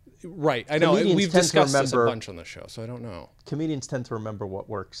 Right. I know. Comedians We've tend to discussed this a remember- bunch on the show, so I don't know. Comedians tend to remember what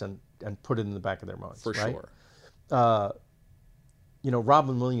works and put it in the back of their minds. For right? sure.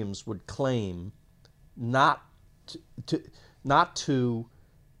 Robin Williams would claim not to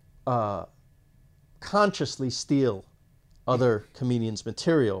consciously steal other comedians'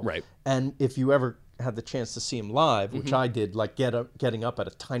 material. Right. And if you ever had the chance to see him live, which I did, like getting up at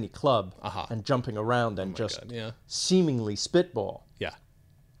a tiny club and jumping around and just seemingly spitball. Yeah.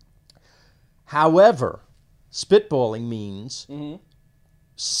 However, spitballing means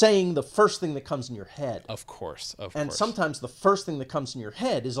saying the first thing that comes in your head. Of course. And sometimes the first thing that comes in your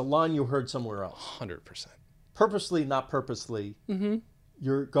head is a line you heard somewhere else. 100%. Purposely, not purposely,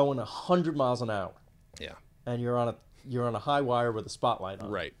 you're going 100 miles an hour. Yeah. And you're on a high wire with a spotlight on.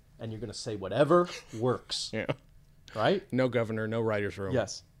 Right. And you're going to say whatever works. Yeah. Right? No governor, no writer's room.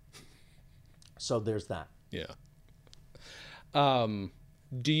 Yes. So there's that. Yeah.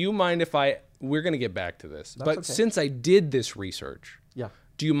 Do you mind if we're going to get back to this, but okay. since I did this research, Yeah.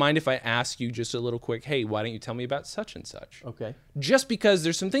 do you mind if I ask you just a little quick, hey, why don't you tell me about such and such? Okay. Just because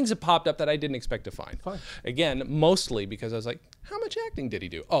there's some things that popped up that I didn't expect to find. Fine. Again, mostly because I was like, how much acting did he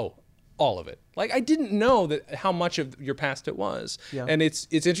do? Oh, all of it. Like, I didn't know that how much of your past it was. Yeah. And it's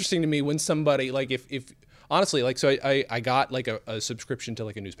interesting to me when somebody, like, if honestly, like, so I got like a subscription to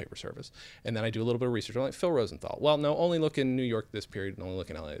like a newspaper service, and then I do a little bit of research. I'm like, Phil Rosenthal. Well, no, only look in New York this period, and only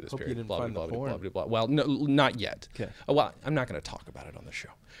look in LA this Hope period. you didn't blah, find blah, the blah, blah, porn. blah, blah, blah. Well, no, not yet. Okay. Well, I'm not going to talk about it on the show.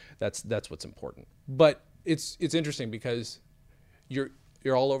 That's what's important. But it's interesting because you're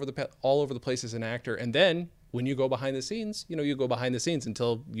all over the place as an actor, and then when you go behind the scenes, you go behind the scenes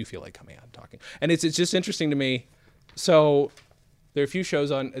until you feel like coming out and talking. And it's just interesting to me. So there are a few shows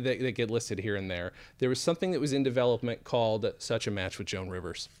on that get listed here and there. There was something that was in development called Such a Match with Joan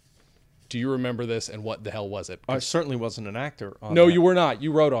Rivers. Do you remember this, and what the hell was it? I certainly wasn't an actor on No, that. you were not.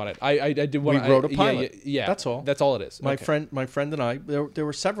 You wrote on it. I did. We wrote a pilot. Yeah, That's all. That's all it is. My Okay. friend and I, there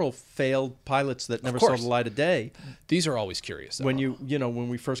were several failed pilots that never saw course. the light of day. These are always curious. Though. When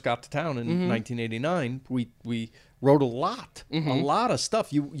we first got to town in 1989, we wrote a lot of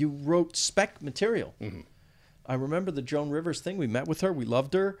stuff. You wrote spec material. I remember the Joan Rivers thing. We met with her. We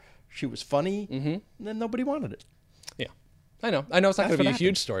loved her. She was funny. And then nobody wanted it. Yeah, I know. It's not going to be a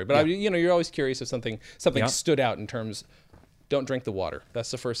huge story, but you're always curious if something stood out in terms. Don't drink the water.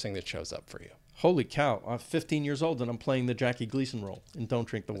 That's the first thing that shows up for you. Holy cow! I'm 15 years old and I'm playing the Jackie Gleason role in Don't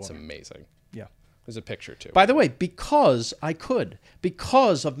Drink the That's Water. amazing. Yeah. There's a picture too. By the way, because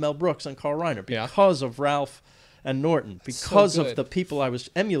of Mel Brooks and Carl Reiner, because of Ralph and Norton, because of the people I was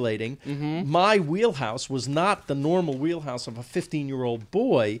emulating, my wheelhouse was not the normal wheelhouse of a 15-year-old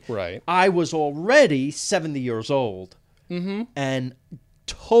boy. Right. I was already 70 years old and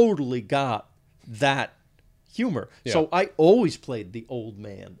totally got that humor. Yeah. So I always played the old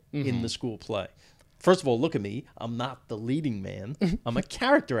man in the school play. First of all, look at me. I'm not the leading man. I'm a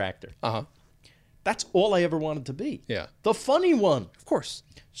character actor. That's all I ever wanted to be. Yeah. The funny one. Of course.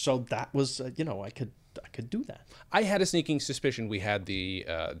 So that was, I could do that. I had a sneaking suspicion we had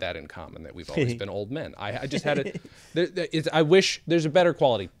that in common, that we've always been old men. I just had it. I wish there's a better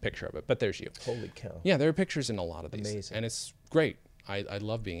quality picture of it, but there's you. Holy cow. Yeah, there are pictures in a lot of these. Amazing. And it's great. I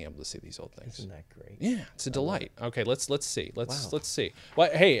love being able to see these old things. Isn't that great? Yeah, it's a delight. Okay, let's see. Let's see. Well,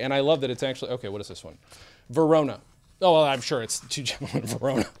 hey, and I love that it's actually, okay, what is this one? Verona. Oh, well, I'm sure it's Two Gentlemen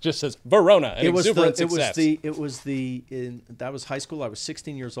Verona. It just says Verona. That was high school. I was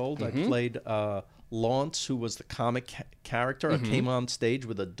 16 years old. I played Lawrence, who was the comic character. I came on stage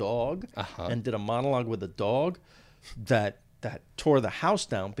with a dog and did a monologue with a dog that tore the house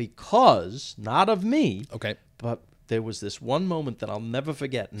down because, not of me, but there was this one moment that I'll never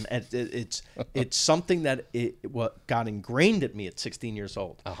forget, and it's something that got ingrained at me at 16 years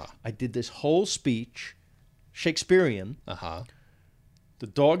old. I did this whole speech, Shakespearean. The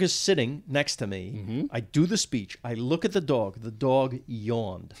dog is sitting next to me. I do the speech. I look at the dog. The dog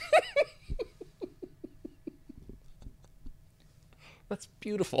yawned. That's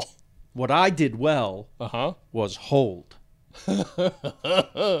beautiful. What I did well was hold.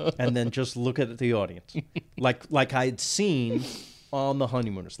 And then just look at the audience. Like I had seen on The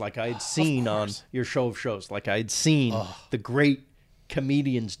Honeymooners, like I had seen on Your Show of Shows, like I had seen the great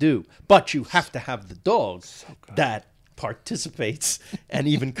comedians do. But you have to have the dog that participates and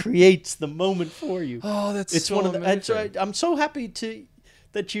even creates the moment for you. Oh, that's it's so one of the. amazing. I'm so happy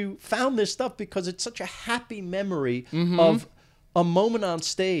that you found this stuff because it's such a happy memory of a moment on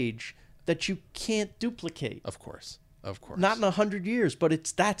stage that you can't duplicate. Of course. Not in 100 years, but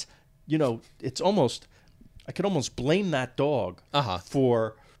it's almost, I could almost blame that dog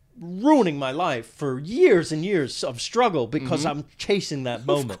for ruining my life for years and years of struggle because I'm chasing that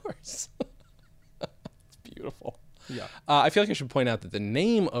moment. Of course. It's beautiful. Yeah. I feel like I should point out that the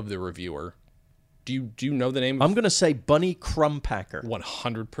name of the reviewer, do you know the name? I'm going to say Bunny Crumpacker.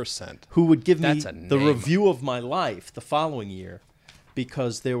 100%. Who would give me That's a the name. review of my life the following year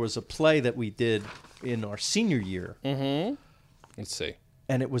because there was a play that we did in our senior year. Let's see.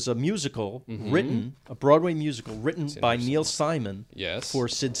 And it was a musical a Broadway musical written by Neil Simon for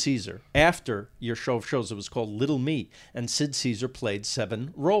Sid Caesar. After Your Show of Shows, it was called Little Me, and Sid Caesar played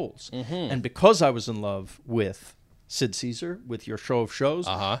 7 roles. And because I was in love with Sid Caesar, with Your Show of Shows,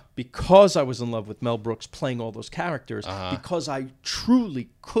 because I was in love with Mel Brooks playing all those characters, because I truly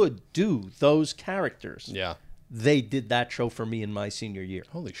could do those characters, they did that show for me in my senior year.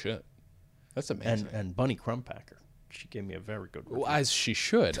 Holy shit. That's amazing. And Bunny Crumpacker, she gave me a very good review. Well, as she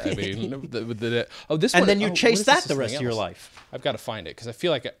should. I mean, this and one. then you chase what is that this the rest thing of your else? life. I've got to find it because I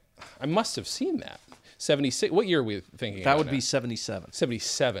feel like I must have seen that. 76. What year are we thinking? That would now? be 77.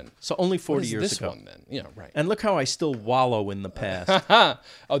 77. So only 40 What is years this ago. one then? Yeah, right. And look how I still wallow in the past.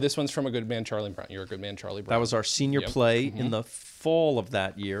 Oh, this one's from A Good Man, Charlie Brown. You're a Good Man, Charlie Brown. That was our senior play in the fall of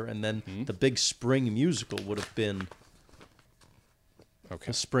that year, and then the big spring musical would have been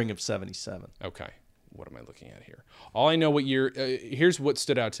the spring of 77. Okay. what am I looking at here? All I know what year. Here's what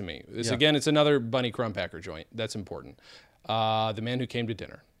stood out to me. This again, it's another Bunny Crumpacker joint. That's important. The Man Who Came to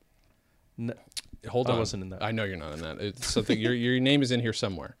Dinner. No, Hold on. I wasn't in that. I know you're not in that. It's something. Your name is in here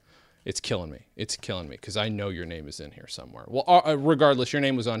somewhere. It's killing me. It's killing me because I know your name is in here somewhere. Well, regardless, your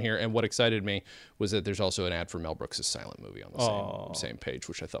name was on here, and what excited me was that there's also an ad for Mel Brooks' silent movie on the same page,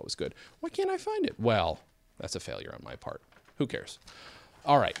 which I thought was good. Why can't I find it? Well, that's a failure on my part. Who cares?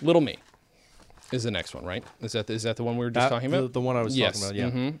 All right, Little Me is the next one, right? Is that the one we were just talking about? The one I was talking about, yeah.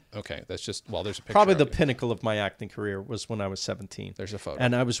 Mm-hmm. Okay, that's just, there's a picture. Probably the pinnacle of my acting career was when I was 17. There's a photo.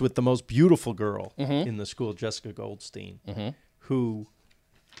 And I was with the most beautiful girl in the school, Jessica Goldstein, who,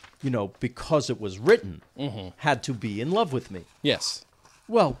 because it was written, had to be in love with me. Yes.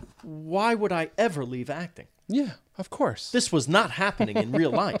 Well, why would I ever leave acting? Yeah, of course. This was not happening in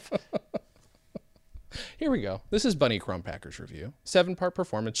real life. Here we go. This is Bunny Crumpacker's review. 7-part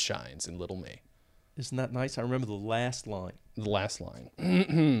performance shines in Little Me. Isn't that nice? I remember the last line. The last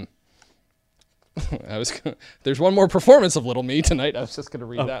line. There's one more performance of Little Me tonight. I was just going to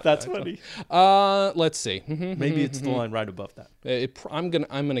read that. That's funny. Let's see. Maybe it's the line right above that. I'm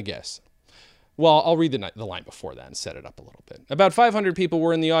gonna guess. Well, I'll read the line before that and set it up a little bit. About 500 people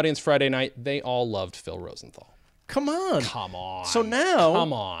were in the audience Friday night. They all loved Phil Rosenthal. Come on. Come on. So now,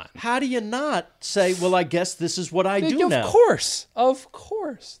 come on. How do you not say, well, I guess this is what I do now? Of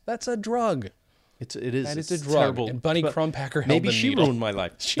course. That's a drug. It is. That is a drug. Terrible. And Bunny Crumpacker held maybe the she needle. ruined my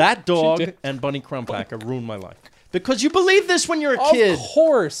life. That dog and Bunny Crumpacker ruined my life. Because you believe this when you're a kid. Of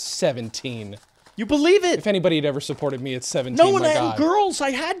course, 17. You believe it. If anybody had ever supported me at 17, no, my and God. girls. I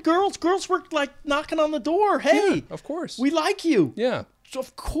had girls. Girls were like knocking on the door. Hey. Yeah, of course. We like you. Yeah. So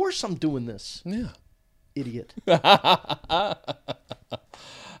of course I'm doing this. Yeah. Idiot.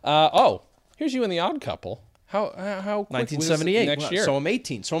 Here's you in The Odd Couple. How quick 1978 next year? So I'm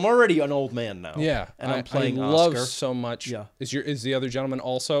 18. So I'm already an old man now. Yeah, and I'm playing I Oscar. love so much. Yeah. Is the other gentleman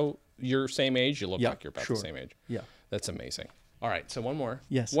also your same age? You look like you're about the same age. Yeah, that's amazing. All right, so one more.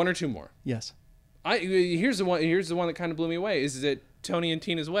 Yes. One or two more. Yes. Here's the one that kind of blew me away. Is it Tony and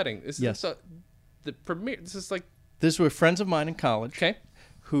Tina's wedding? This yes. is the premiere. These were friends of mine in college. Okay.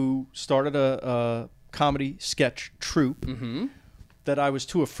 Who started a comedy sketch troupe that I was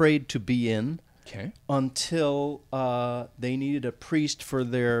too afraid to be in. Okay. Until they needed a priest for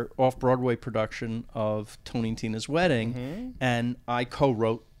their off-Broadway production of Tony and Tina's Wedding, and I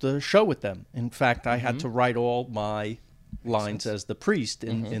co-wrote the show with them. In fact, I had to write all my lines as the priest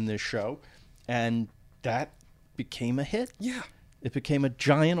in this show, and that became a hit. Yeah. It became a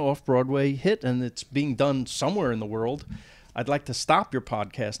giant off-Broadway hit, and it's being done somewhere in the world. I'd like to stop your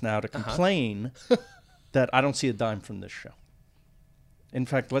podcast now to complain that I don't see a dime from this show. In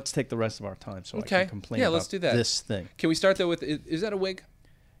fact, let's take the rest of our time so I can complain about let's do that. This thing. Can we start though with, is that a wig?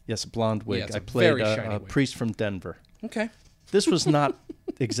 Yes, a blonde wig. Yeah, it's I a played very shiny a wig. priest from Denver. Okay. This was not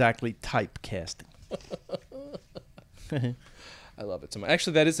exactly typecasting. I love it so much.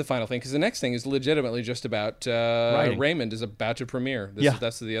 Actually, that is the final thing, because the next thing is legitimately just about Raymond is about to premiere.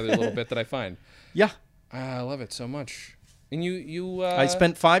 That's the other little bit that I find. Yeah. I love it so much. And you I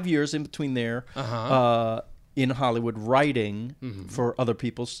spent 5 years in between there in Hollywood writing for other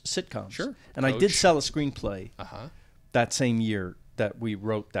people's sitcoms. Sure. And I did sell a screenplay that same year that we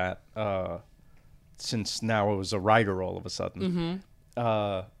wrote that, since now I was a writer all of a sudden.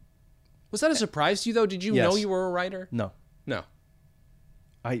 Was that a surprise to you, though? Did you know you were a writer? No. No.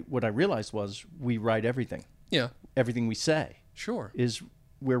 What I realized was we write everything. Yeah. Everything we say. Sure. Is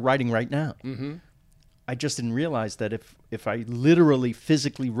we're writing right now. I just didn't realize that if I literally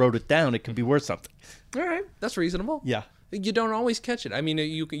physically wrote it down, it could be worth something. All right. That's reasonable. Yeah. You don't always catch it. I mean,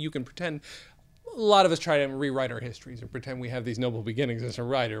 you can pretend. A lot of us try to rewrite our histories and pretend we have these noble beginnings as a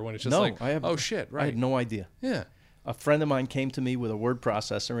writer when it's just oh shit, right. I had no idea. Yeah. A friend of mine came to me with a word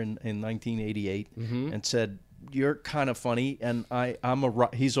processor in 1988 and said, "You're kind of funny, and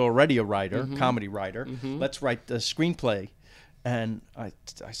he's already a writer, comedy writer. Let's write the screenplay." And I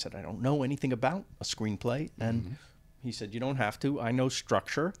said, "I don't know anything about a screenplay." And he said, "You don't have to. I know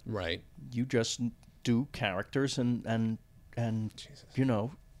structure. Right. You just do characters and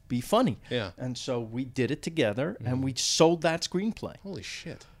be funny." Yeah. And so we did it together, and we sold that screenplay. Holy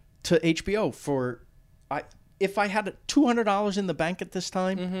shit. To HBO for if I had $200 in the bank at this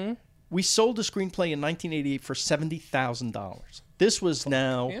time, we sold a screenplay in 1988 for $70,000. This was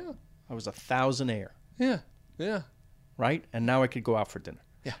I was a thousandaire. Yeah. Yeah. Right? And now I could go out for dinner.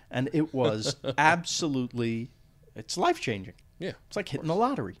 Yeah. And it was absolutely, it's life-changing. Yeah. It's like hitting the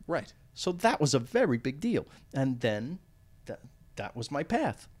lottery. Right. So that was a very big deal. And then that was my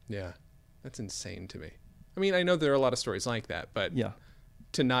path. Yeah. That's insane to me. I mean, I know there are a lot of stories like that, but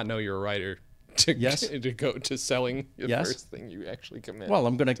to not know you're a writer to Yes. to go to selling the Yes. first thing you actually commit. Well,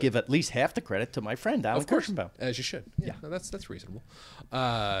 I'm going to give at least half the credit to my friend Alan of course, Kirschenbaum. as you should. Yeah. No, that's reasonable.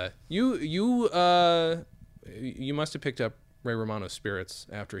 You must have picked up Ray Romano's spirits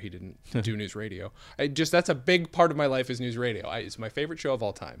after he didn't do news radio. That's a big part of my life is news radio. It's my favorite show of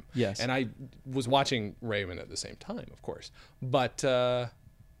all time. Yes. And I was watching Raymond at the same time, of course. But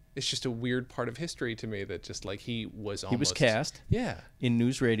it's just a weird part of history to me that just like he was cast in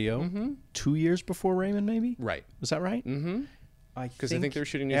news radio 2 years before Raymond, maybe? Right. Was that right? Mm-hmm. Because I think they were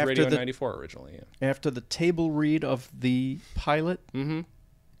shooting news radio in 94 originally. Yeah. After the table read of the pilot,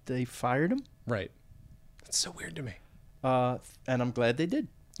 they fired him. Right. That's so weird to me. And I'm glad they did.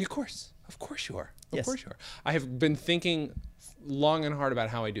 Of course you are. Yes. Of course you are. I have been thinking long and hard about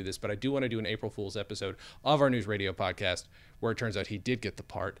how I do this, but I do want to do an April Fool's episode of our news radio podcast where it turns out he did get the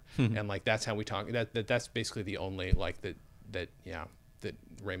part, and like that's how we talk. That's basically the only like that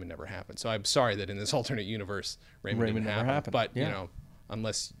Raymond never happened. So I'm sorry that in this alternate universe Raymond didn't never happened. But you know,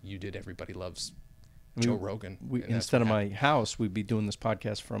 unless you did, Everybody Loves Joe Rogan. Instead of my house, we'd be doing this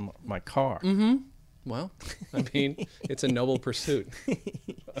podcast from my car. Mm-hmm. Well, I mean, it's a noble pursuit.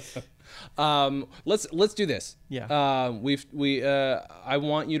 Let's do this. Yeah. I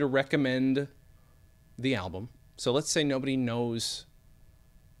want you to recommend the album. So let's say nobody knows.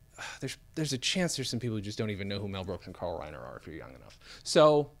 There's a chance there's some people who just don't even know who Mel Brooks and Carl Reiner are if you're young enough.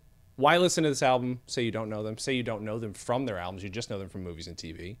 So why listen to this album? Say you don't know them. Say you don't know them from their albums. You just know them from movies and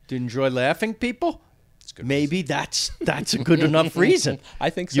TV. Do you enjoy laughing, people? It's good. Maybe that's a good enough reason. I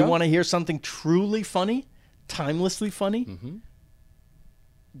think so. You want to hear something truly funny, timelessly funny? Mm-hmm.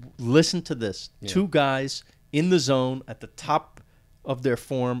 Listen to this. Yeah. Two guys in the zone at the top of their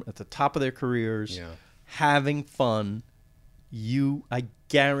form, at the top of their careers, having fun. I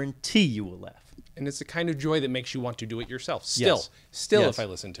guarantee you will laugh. And it's the kind of joy that makes you want to do it yourself. Yes. Still, if I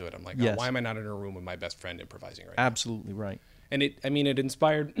listen to it, I'm like, Yes. why am I not in a room with my best friend improvising right now? Absolutely right. And it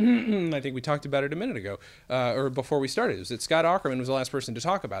inspired, I think we talked about it a minute ago, or before we started, is that Scott Aukerman was the last person to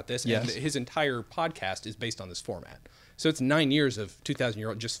talk about this. Yes. And his entire podcast is based on this format. So it's 9 years of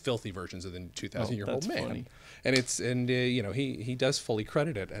 2,000-year-old, just filthy versions of the 2,000-year-old man. Funny. And he does fully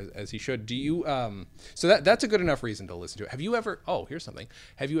credit it as he should. Do you, so that's a good enough reason to listen to it. Have you ever, here's something.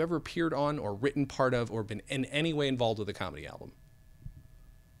 Have you ever appeared on or written part of or been in any way involved with a comedy album?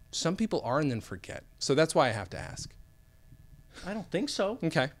 Some people are and then forget. So that's why I have to ask. I don't think so.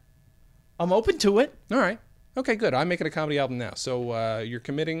 Okay. I'm open to it. All right. Okay, good. I'm making a comedy album now. So you're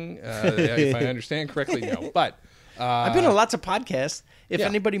committing, if I understand correctly, no. But I've been on lots of podcasts. If Yeah.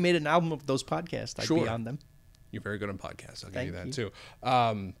 anybody made an album of those podcasts, I'd be on them. You're very good on podcasts. I'll give you that Thank too.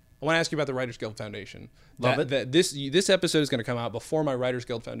 I want to ask you about the Writers Guild Foundation. Love it. This episode is going to come out before my Writers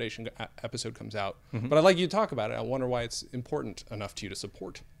Guild Foundation episode comes out. Mm-hmm. But I'd like you to talk about it. I wonder why it's important enough to you to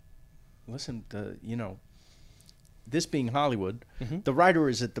support. Listen, this being Hollywood, the writer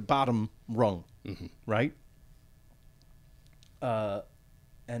is at the bottom rung, right?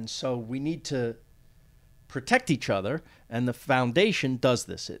 And so we need to protect each other, and the foundation does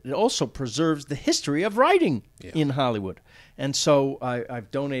this. It also preserves the history of writing in Hollywood. And so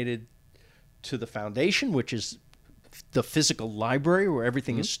I've donated to the foundation, which is the physical library where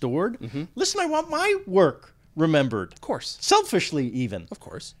everything is stored. Listen, I want my work remembered. Of course. Selfishly, even. Of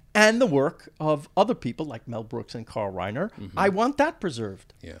course. And the work of other people like Mel Brooks and Carl Reiner. I want that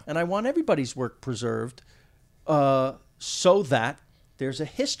preserved. Yeah. And I want everybody's work preserved so that there's a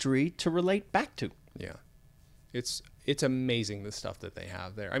history to relate back to. Yeah. It's amazing the stuff that they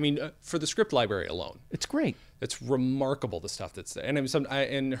have there. I mean, for the script library alone, It's great. it's remarkable the stuff that's there. And I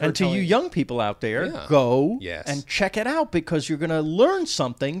mean, And to you young people out there, Yeah. go Yes. and check it out because you're going to learn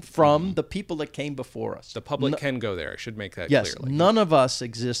something from the people that came before us. the public can go there. I should make that Yes, clear. none of us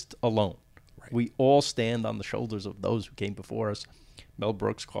exist alone. Right. We all stand on the shoulders of those who came before us. Mel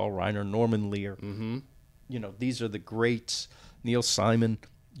Brooks, Carl Reiner, Norman Lear. These are the greats. Neil Simon.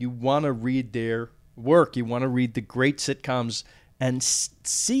 You want to read their work. You want to read the great sitcoms and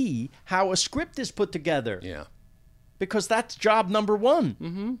see how a script is put together. Yeah. Because that's job number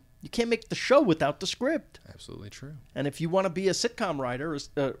one. You can't make the show without the script. Absolutely true. And if you want to be a sitcom writer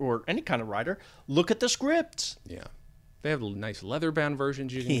or any kind of writer, look at the scripts. Yeah. They have nice leather-bound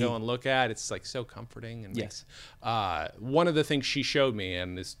versions you can go and look at. It's like so comforting. And Yes. One of the things she showed me,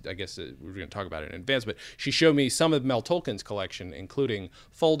 and this, I guess we're going to talk about it in advance, but she showed me some of Mel Tolkin's collection, including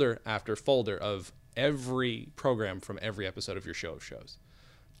folder after folder of every program from every episode of your show of shows.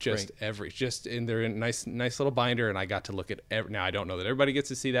 Just they're in nice little binder, and I got to look at now I don't know that everybody gets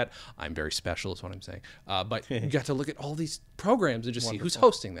to see that. I'm very special is what I'm saying. But you got to look at all these programs and just see who's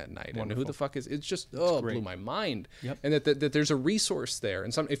hosting that night and who the fuck is. It's just blew my mind. Yep. And that there's a resource there,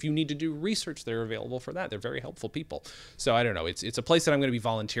 and if you need to do research, they're available for that. They're very helpful people. So I don't know. It's a place that I'm going to be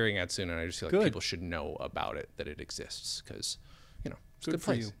volunteering at soon, and I just feel like people should know about it, that it exists, because it's a good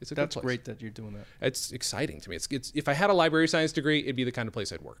place. It's a good place. That's great that you're doing that. It's exciting to me. It's if I had a library science degree, it'd be the kind of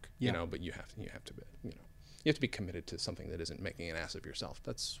place I'd work. But you have to be, you have to be committed to something that isn't making an ass of yourself.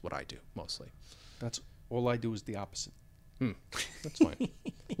 That's what I do mostly. That's all I do is the opposite. That's fine.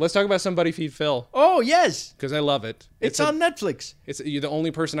 Let's talk about Somebody Feed Phil. Oh, yes. Because I love it. It's on Netflix. You're the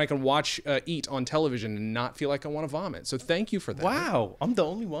only person I can watch eat on television and not feel like I want to vomit. So thank you for that. Wow. I'm the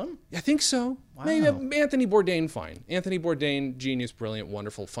only one? I think so. Wow. Maybe Anthony Bourdain, fine. Anthony Bourdain, genius, brilliant,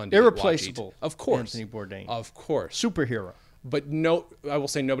 wonderful, fun to irreplaceable. Watch, eat. Of course. Anthony Bourdain. Of course. Superhero. But no, I will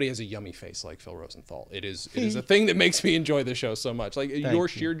say nobody has a yummy face like Phil Rosenthal. It is a thing that makes me enjoy the show so much. Like your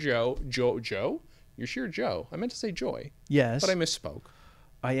sheer Joe. You're sheer Joe. I meant to say Joy. Yes. But I misspoke.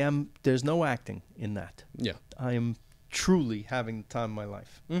 I am. There's no acting in that. Yeah. I am truly having the time of my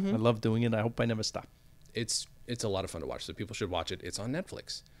life. I love doing it. I hope I never stop. It's a lot of fun to watch, so people should watch it. It's on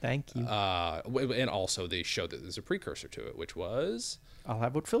Netflix. Thank you. And also they showed that there's a precursor to it, which was... I'll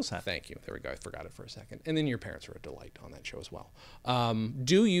have what Phil's had. Thank you. There we go. I forgot it for a second. And then your parents were a delight on that show as well.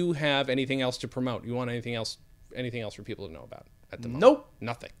 Do you have anything else to promote? You want anything else for people to know about at the moment? Nope.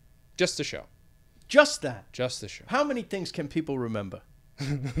 Nothing. Just the show. Just that. Just the show. How many things can people remember?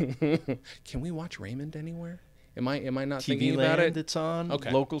 Can we watch Raymond anywhere? Am I not TV thinking Land, about it? It's on. Okay.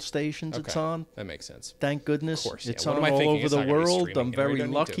 Local stations, it's on. That makes sense. Thank goodness. Of course. It's What on am I all thinking? over It's the not gonna be world. streaming. I'm very We don't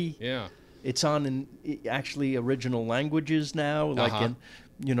need lucky. to. Yeah. It's on in actually original languages now. Like I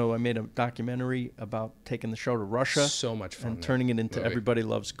made a documentary about taking the show to Russia. So much fun. And turning it into Everybody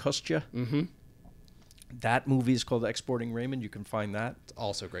Loves Kostya. Mm-hmm. That movie is called Exporting Raymond. You can find that. It's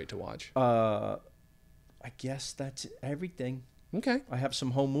also great to watch. I guess that's everything. Okay. I have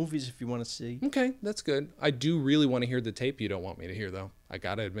some home movies if you want to see. Okay, that's good. I do really want to hear the tape you don't want me to hear, though. I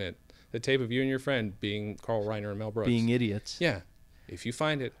got to admit. The tape of you and your friend being Carl Reiner and Mel Brooks. Being idiots. Yeah. If you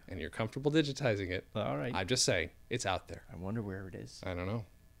find it and you're comfortable digitizing it, all right. I'm just saying, it's out there. I wonder where it is. I don't know.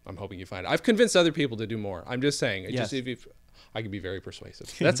 I'm hoping you find it. I've convinced other people to do more. I'm just saying. Yes. I can be very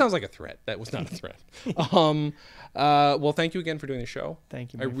persuasive. That sounds like a threat. That was not a threat. Well, thank you again for doing the show.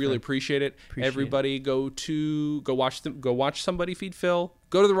 Thank you. I really appreciate it. Everybody, go watch Somebody Feed Phil.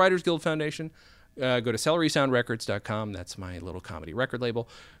 Go to the Writers Guild Foundation. Go to celerysoundrecords.com. That's my little comedy record label.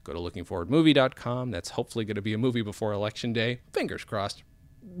 Go to lookingforwardmovie.com. That's hopefully going to be a movie before Election Day. Fingers crossed.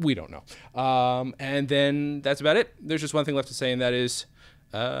 We don't know. And then that's about it. There's just one thing left to say, and that is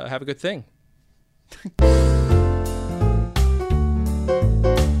have a good thing.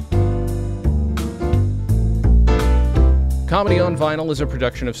 Comedy on Vinyl is a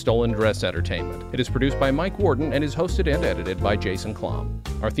production of Stolen Dress Entertainment. It is produced by Mike Warden and is hosted and edited by Jason Klom.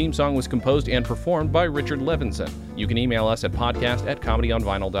 Our theme song was composed and performed by Richard Levinson. You can email us at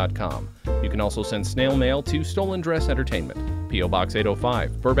podcast@comedyonvinyl.com. You can also send snail mail to Stolen Dress Entertainment, P.O. Box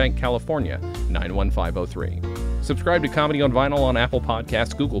 805, Burbank, California, 91503. Subscribe to Comedy on Vinyl on Apple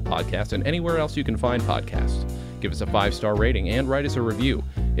Podcasts, Google Podcasts, and anywhere else you can find podcasts. Give us a 5-star rating and write us a review.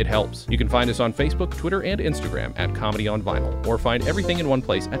 It helps. You can find us on Facebook, Twitter, and Instagram at Comedy on Vinyl, or find everything in one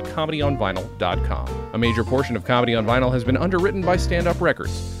place at comedyonvinyl.com. A major portion of Comedy on Vinyl has been underwritten by Stand Up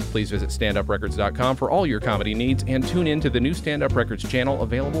Records. Please visit standuprecords.com for all your comedy needs, and tune in to the new Stand Up Records channel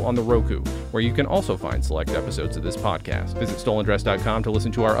available on the Roku, where you can also find select episodes of this podcast. Visit stolendress.com to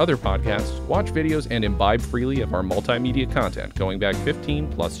listen to our other podcasts, watch videos, and imbibe freely of our multimedia content going back 15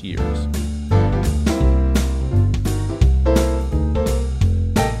 plus years.